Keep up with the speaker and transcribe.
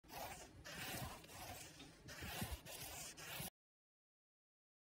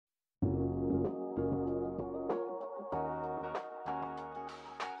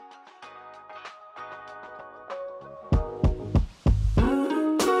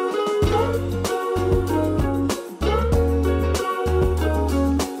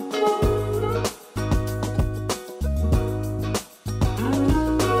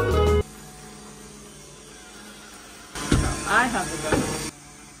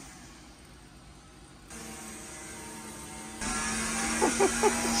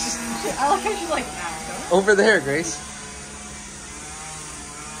I like how she's like, ah, over there, Grace.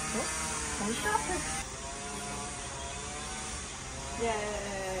 don't stop her. Yay.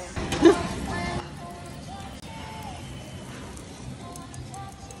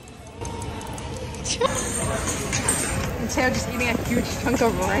 And Teo just eating a huge chunk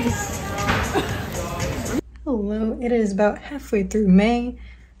of rice. Hello, it is about halfway through May.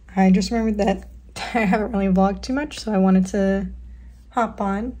 I just remembered that I haven't really vlogged too much, so I wanted to hop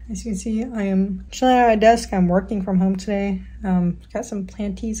on. As you can see, I am chilling at my desk. I'm working from home today. Got some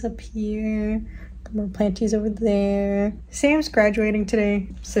planties up here, more planties over there. Sam's graduating today,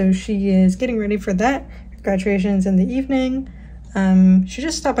 so she is getting ready for that. Her graduation's in the evening. She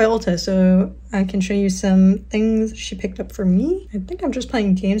just stopped by Ulta, so I can show you some things she picked up for me. I think I'm just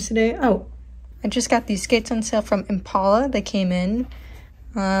playing games today. Oh, I just got these skates on sale from Impala. They came in.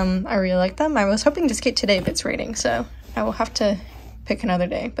 I really like them. I was hoping to skate today, but it's raining, so I will have to pick another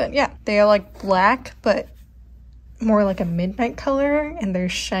day. But yeah, they are like black, but more like a midnight color, and they're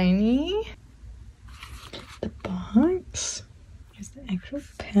shiny. The box. Here's the actual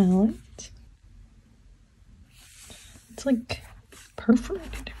palette. It's like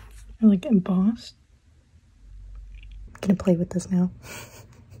perforated or like embossed. I'm gonna play with this now.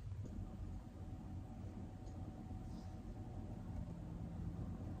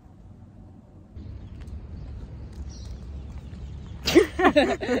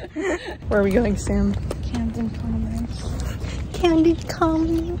 Where are we going, Sam? Camden Commons. Candy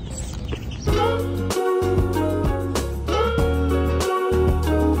Commons.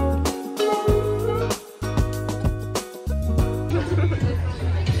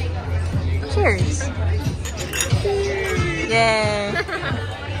 Cheers. Yay.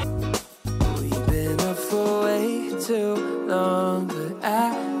 We've been up for way too long, but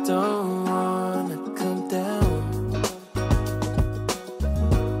I don't wanna come down.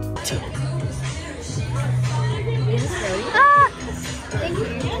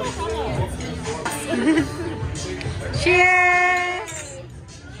 Cheers!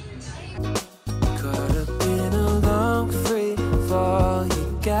 Caught up in a long free fall,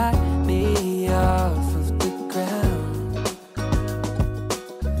 you got me off of the ground.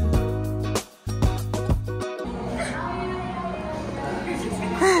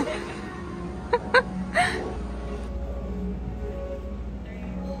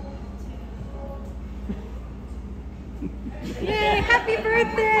 Yay! Happy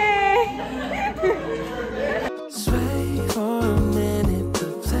birthday! Sway for a minute,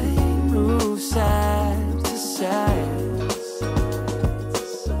 but play move side to side.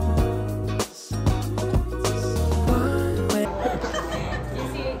 One way.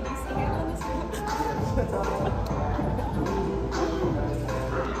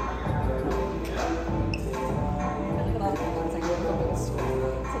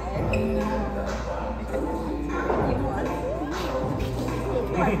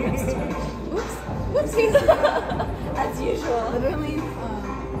 Whoopsies! As usual. Literally, this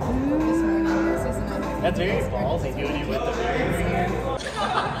morning, this is another. That's very ballsy doing it with the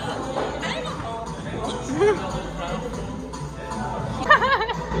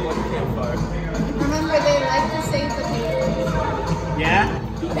Remember, they like to save the pictures. Yeah?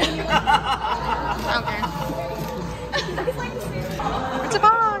 Okay. It's a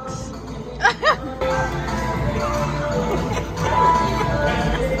box!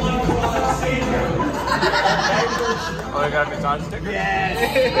 Oh, I got a massage sticker? Yes!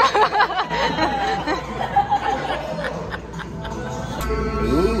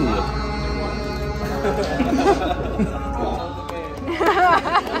 Ooh.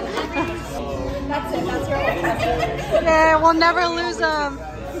 That's it, that's right. Yeah, we'll never lose them.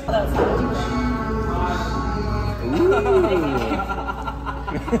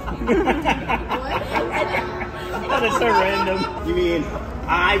 That is so random. You mean,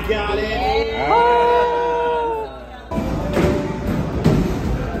 I got it?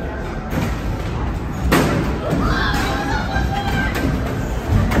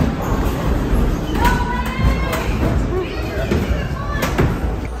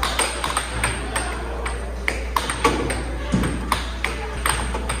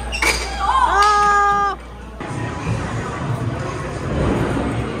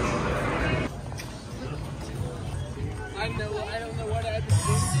 I don't know what I have to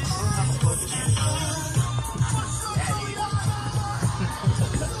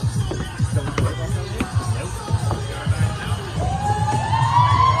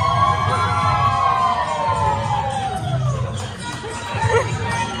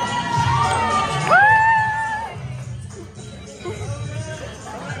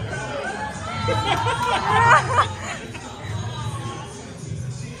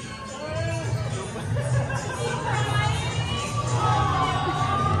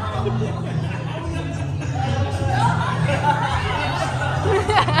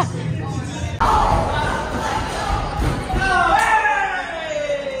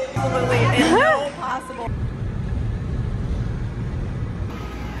Absolutely no possible.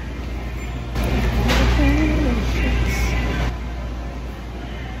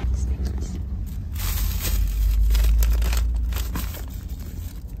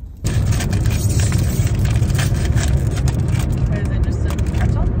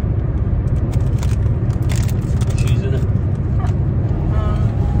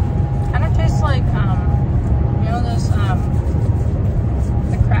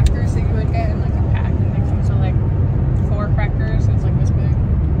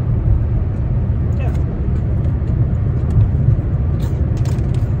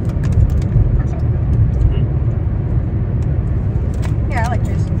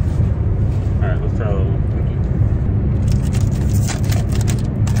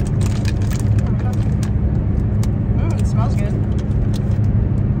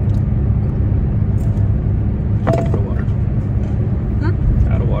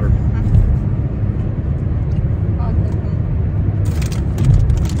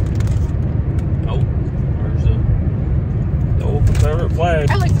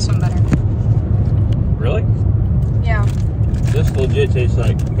 I like this one better. Really? Yeah. This legit tastes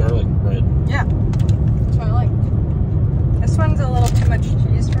like garlic bread. Yeah. That's what I like. This one's a little too much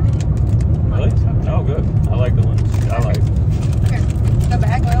cheese for me. Really? Oh, good. I like the ones I like. Okay. The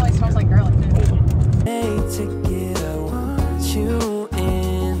bag literally smells like garlic. Hey, ticket, I want you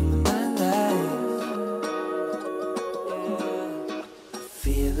in my life.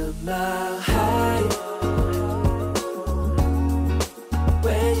 Feel a mile high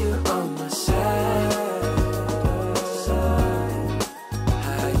when you're on my side,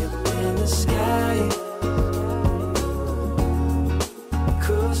 high up in the sky,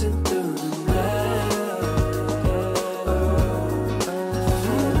 cruising through the night.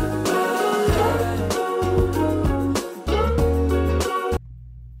 Feel a mile high.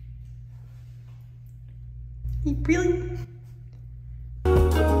 Really?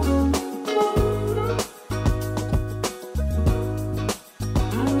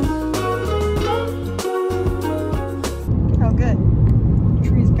 Oh, good. The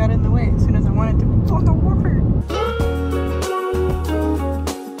trees got in the way as soon as I wanted to fill the water.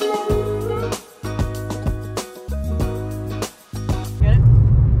 Get it?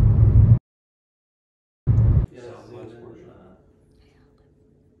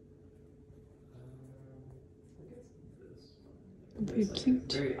 Very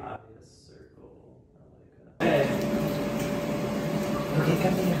cute. Very obvious circle. Okay,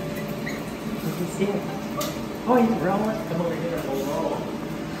 come here. Let me see it. Oh, you roll it. Come over here and we'll roll.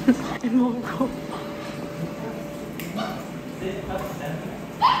 And we'll roll. Sit up, center.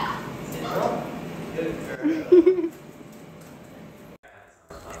 Sit roll. Good girl.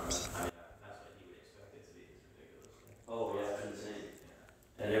 Oh, yeah, insane.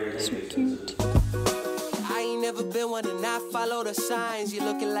 And everything So makes cute. sense. I ain't never been one to not follow the signs. You're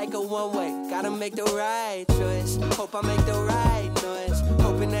looking like a one-way. Gotta make the right choice. Hope I make the right noise.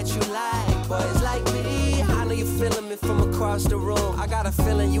 Hoping that you like boys like me. I know you're feeling me from across the room. I got a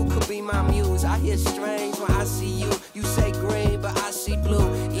feeling you could be my muse. I hear strange when I see you. You say green, but I see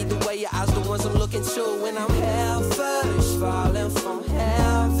blue. Either way, your eyes the ones I'm looking to. When I'm hell first, falling from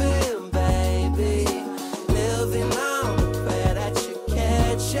heaven, baby. Living on the prayer that you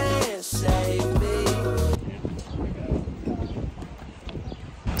catch and save me.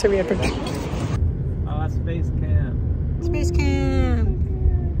 So we have to Oh, that's Space Camp. Space Camp.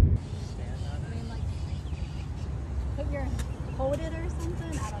 Put your, hold it or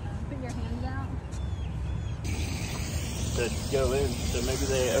something? I don't know. Put your hands out. To go in, so maybe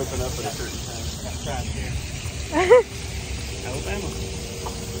they open up at a certain time. Alabama.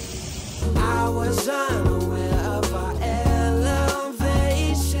 I was unaware of our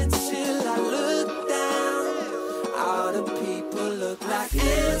elevation till I looked down. All the people look like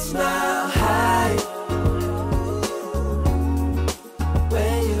it's mile high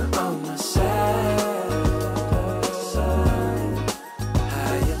when you're on my side,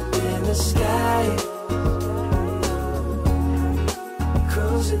 high up in the sky,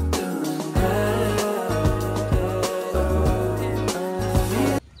 cruising through the night.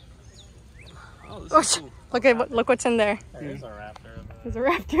 Oh, look at look what's in there. There's a raptor. There's a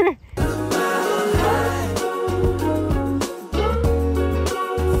raptor.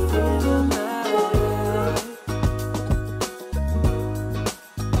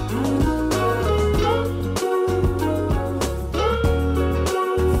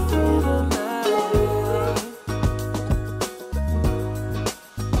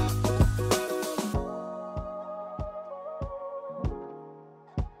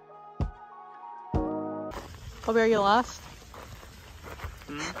 Kobe, are you lost?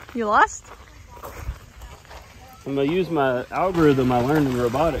 You lost? I'm gonna use my algorithm I learned in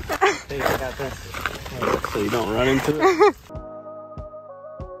robotics. Hey, I got this. So you don't run into it.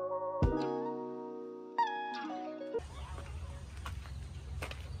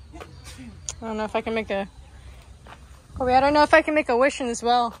 I don't know if I can make a... Kobe, I don't know if I can make a wish in this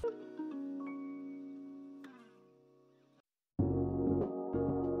well.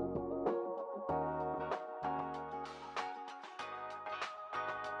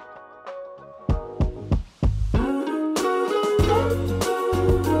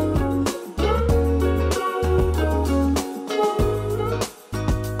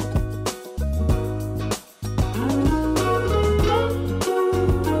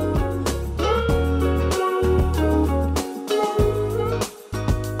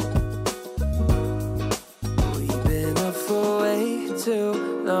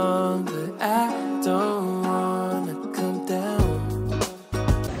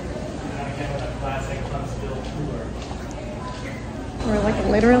 We're like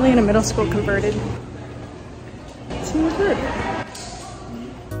literally in a middle school converted. Seems good.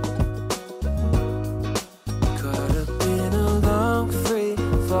 Caught up in a long free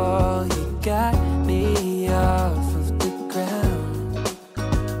fall, you got me off of the ground.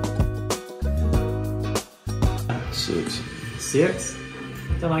 6. 6?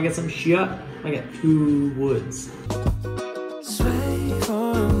 Then I get some shit. I get 2 woods. Sway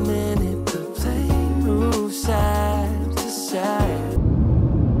for a minute, the play moves side to side.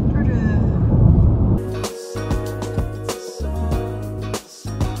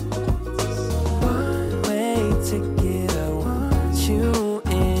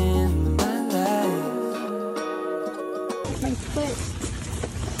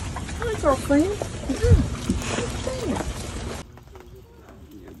 Girlfriend. You're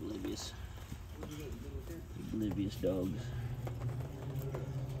oblivious dogs.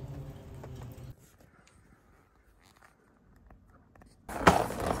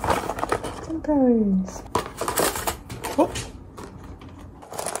 Sometimes. Oh.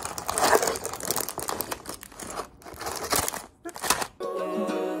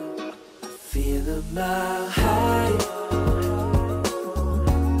 Feel a mile high.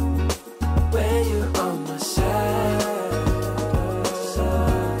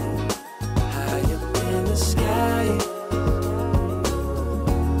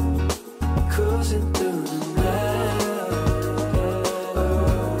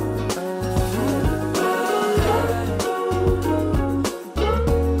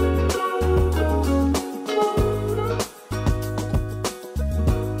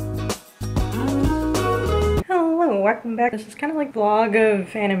 Welcome back. This is kind of like vlog of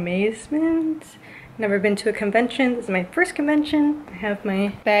ANIMAZEMENT. Never been to a convention. This is my first convention. I have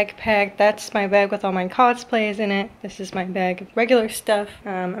my bag packed. That's my bag with all my cosplays in it. This is my bag of regular stuff.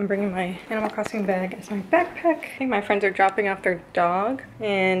 I'm bringing my Animal Crossing bag as my backpack. I think my friends are dropping off their dog,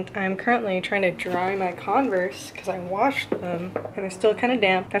 and I'm currently trying to dry my Converse because I washed them and they're still kind of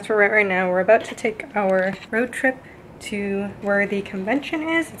damp. That's where we're at right now. We're about to take our road trip to where the convention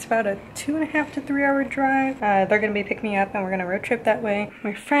is. It's about a 2.5 to 3 hour drive. They're gonna be picking me up and we're gonna road trip that way.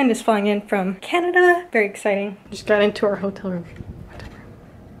 My friend is flying in from Canada. Very exciting. Just got into our hotel room.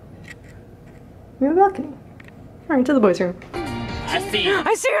 We have a balcony. All right, to the boys' room. I see her.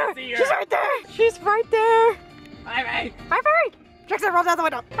 I see her. She's right there. She's right there. Ivy. Ivy. Jackson, roll down the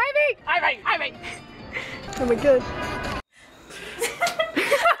window. Ivy. Ivy. Ivy. Oh my god.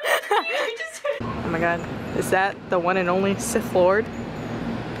 Oh my god. Is that the one and only Sith Lord? Is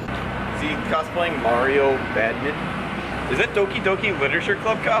he cosplaying Mario Badminton? Is that Doki Doki Literature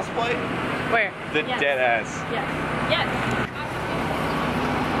Club cosplay? Where? The dead ass. Yes. Yes.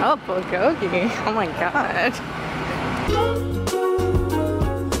 Oh, Bulgogi. Oh my god.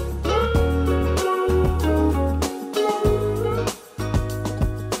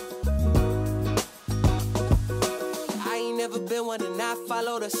 And I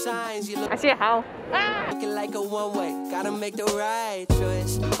follow the signs. You look I see a how. looking like a one-way. Gotta make the right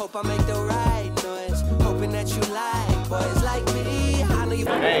choice. Hope I make the right noise. Hoping that you like boys like me. I know you.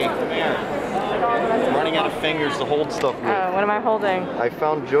 Hey, come here. I'm running out of fingers to hold stuff with. What am I holding? I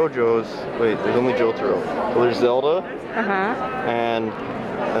found JoJo's. Wait, there's only Jotaro. Well, there's Zelda. And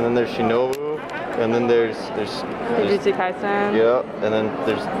then there's Shinobu. And then there's Jujutsu Kaisen. Yeah. And then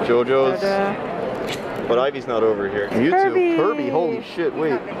there's JoJo's. But Ivy's not over here. Mewtwo. Kirby. Holy shit,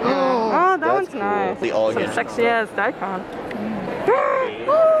 wait. Oh, that one's cool. nice. The all Some sexy ass Daikon.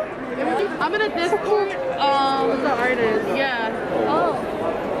 I'm gonna Discord the artist. Yeah. Oh.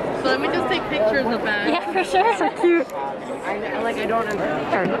 So let me just take pictures of that. Yeah. for sure. So cute. I don't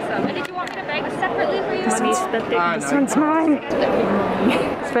understand. And did you want me to bag separately for you? Money spending. This one's mine.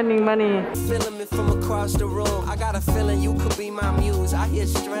 Spending money. Feeling me from across the room. I got a feeling you could be my muse. I hear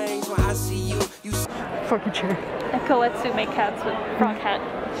strange when I see you. You Fucking chair. Nekoetsu make cats with frog hat.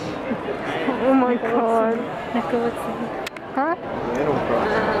 Oh my god. Nekoetsu. Huh?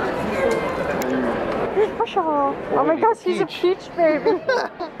 Oh my gosh, he's a peach baby. Are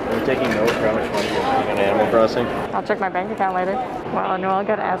you taking note for how much money you're spending on Animal Crossing? I'll check my bank account later. Wow, Noel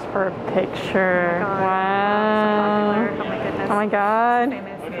got asked for a picture. Wow. Oh my goodness. Oh my god.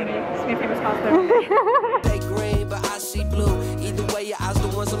 Famous cosplayer. take green, but I see blue. Either way, your eyes the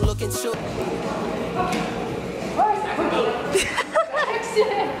ones I'm looking to.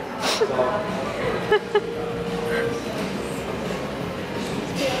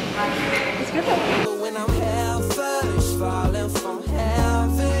 When I'm hell first, falling from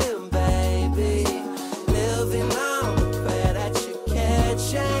heaven, baby. Living on the prayer that you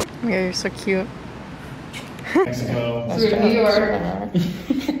catch. Oh my god, you're so cute. Mexico. New York.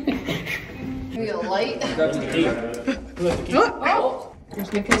 Maybe a light. Oh!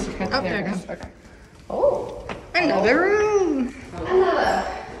 There's no piece of cut there. Okay. Oh! Another room.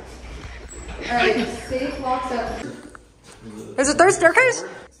 Alright, safe locks up. There's a third staircase?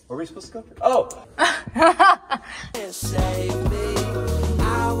 Where are we supposed to go? Oh! Save me.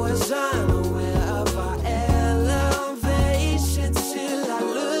 I was unaware of our elevation till I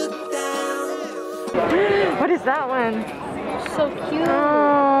looked down. What is that one? So cute.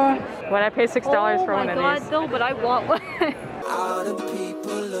 Oh. Would I pay $6 for one of Oh my these? god, no, but I want one. All the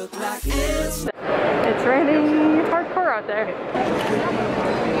people look like ants. It's raining hardcore out there.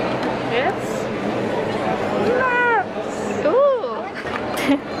 It's nuts. Ooh.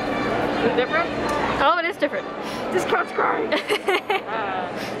 Is it different? Oh, it is different. This cat's crying.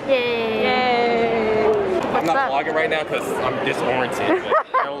 Yay. Yay. I'm What's not that? vlogging right now because I'm disoriented.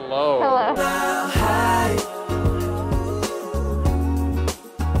 Hello. Hello.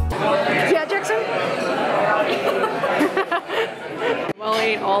 Yeah, Jackson? Well, I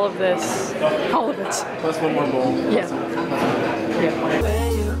ate all of this. All of it. Plus one more bowl. Yeah.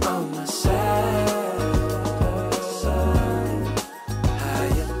 When you're on my side,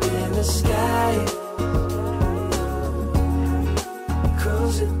 high up in the sky,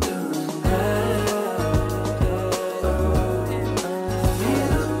 cruising through the night.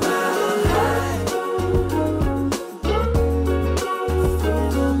 Feel my high,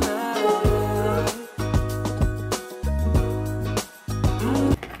 feel my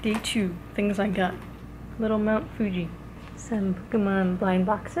Day 2, things I got. Little Mount Fuji. Some Pokemon blind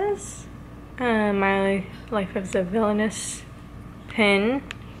boxes. My Life as a Villainous pin.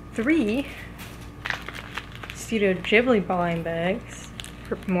 3 Studio Ghibli blind bags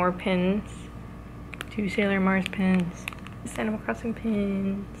for more pins. 2 Sailor Mars pins. This Animal Crossing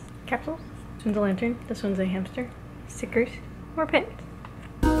pins. Capsules. This one's a lantern. This one's a hamster. Stickers. More pins.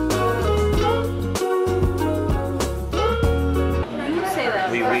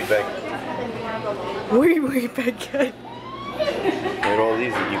 Wee back. Way back good. And all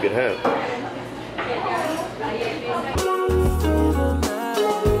these that you could have.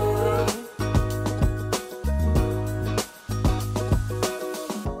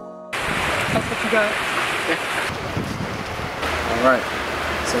 That's what you got. Alright.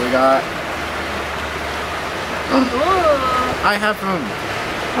 So we got. I have room.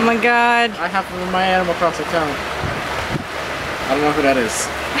 Oh my god. I have room in my Animal Crossing account. I don't know who that is.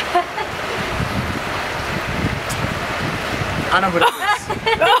 I know who that is.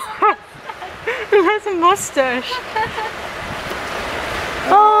 Who has a mustache?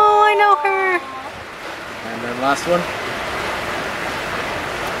 Oh, I know her. And then last one.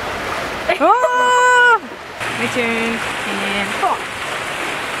 Oh! My turn. And oh.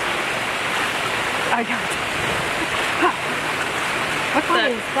 I got it. What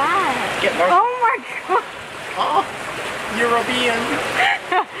is that? Get more. Oh my god. Oh, European.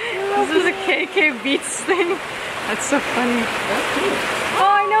 This is a KK Beats thing. That's so funny.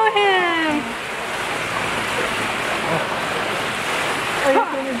 Oh, I know him.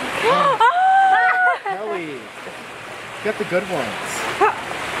 Kelly. You got the good ones.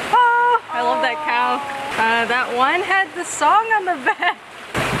 I love that cow. That one had the song on the back.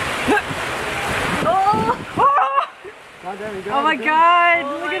 Oh my god,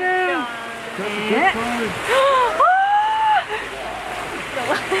 look at him.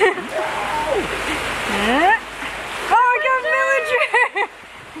 Oh, I got Villager.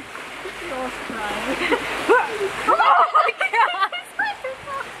 Oh my god.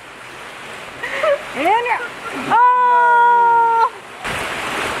 And oh.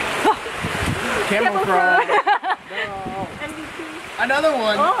 Camel Frog. another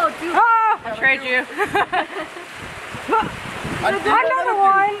one. Oh, dude. Ah! I trade you. Another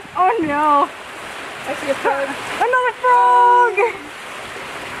one! Oh no! I see a frog. Another frog!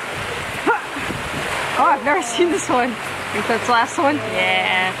 Oh, I've never seen this one. I think that's the last one.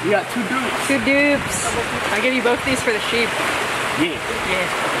 Yeah. We got 2 dupes. 2 dupes. I'll give you both these for the sheep. Yeah.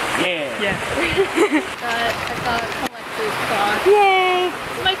 Yeah. I thought collector's box. Yay!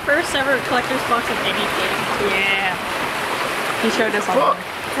 It's my first ever collector's box of anything. Yeah. He showed us all.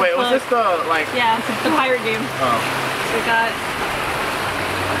 Wait, was this the, like... Yeah, it's the pirate game. Oh. So we got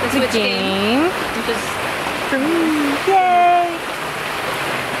the Switch game, which is for me. Yay!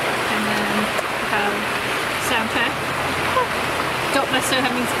 And then we have soundtrack. Don't necessarily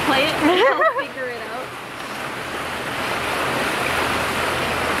have means to play it, but I'll figure it out.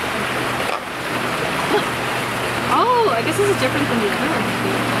 Oh, I guess this is different than the other one.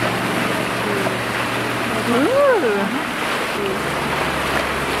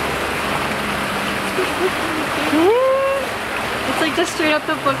 It's like just straight up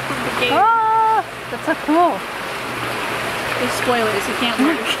the book from the game. Ah, that's so cool. There's spoilers, you can't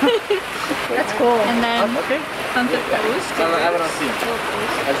look. That's cool. And then Okay. comes the post. I haven't seen.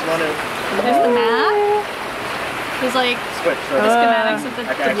 I just want to There's the map. There's like switch. the schematics of the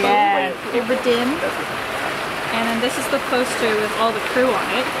yeah. Oberdin. And then this is the poster with all the crew on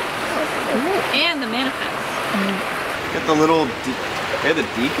it. And the manifest. Get the little, hey, the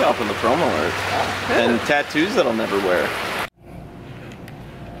decal from the promo art. And tattoos that I'll never wear.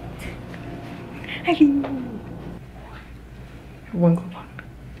 One coupon.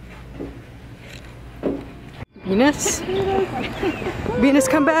 Venus? Venus,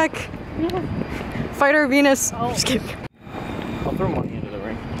 come back! Fighter Venus! Just kidding. I'll throw money into the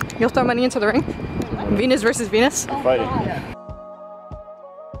ring. You'll throw money into the ring? Venus versus Venus? Fighting.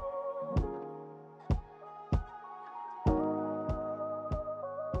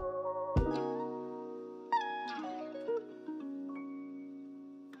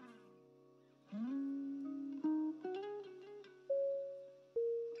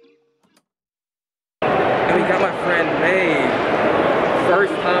 And we got my friend May.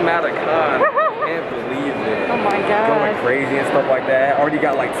 First time at a con. Can't believe it. Oh my god. Going crazy and stuff like that. Already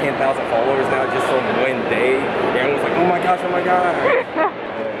got like 10,000 followers now just on one day. And everyone's like, oh my gosh, oh my god.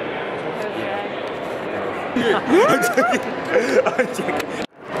 I'm joking.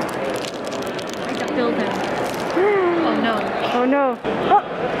 I can build him. Oh no. Oh no. Oh,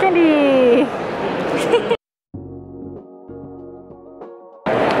 candy!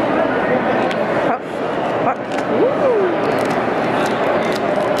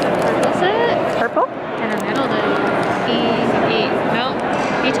 Purple's it? Purple? And a middle to E8. Nope.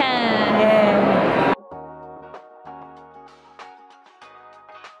 E10. Yay.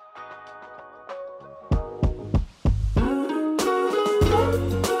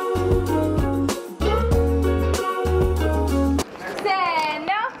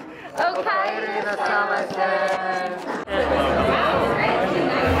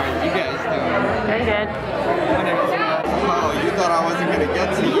 Very good. Oh, you thought I wasn't gonna get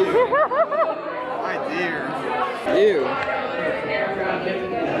to you. My dear. You.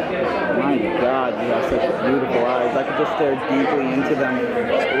 My God, you have such beautiful eyes. I could just stare deeply into them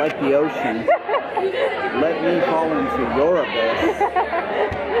like the ocean. Let me fall into your abyss.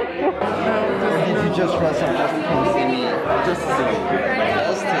 Or did you just dress up just to come see me? Just to see me.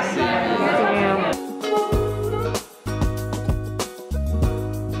 Just to see me. Damn.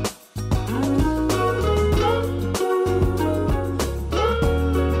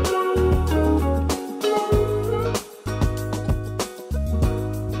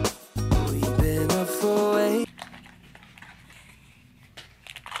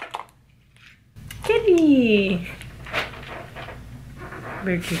 Kitty!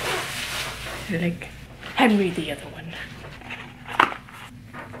 Very cute. Like Henry the other one.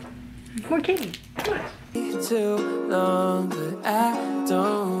 More kitty. Too long, but I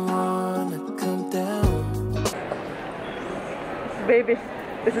don't wanna come down. Baby,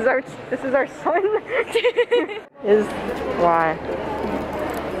 this is our son. Is why?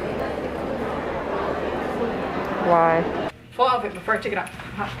 Why? Full outfit before I take it off.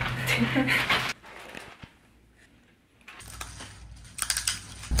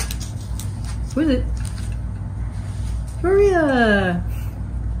 Who is it? Maria!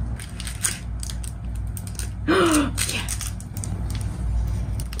 Yeah.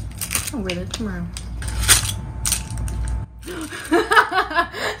 I'll wear that tomorrow.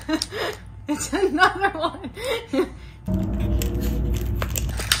 It's another one!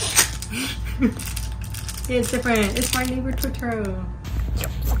 See, it's different. It's my neighbor Totoro.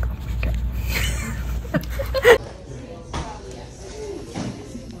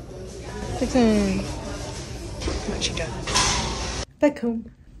 Dixon. What you done? Back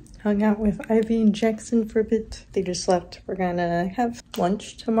home. Hung out with Ivy and Jackson for a bit. They just left. We're gonna have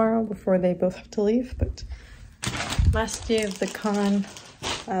lunch tomorrow before they both have to leave, but last day of the con.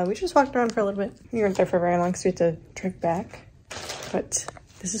 We just walked around for a little bit. We weren't there for very long, so we had to trek back. But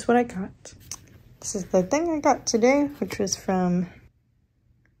this is what I got. This is the thing I got today, which was from...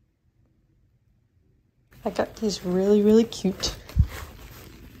 I got these really, really cute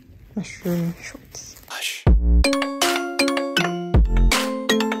mushroom shorts.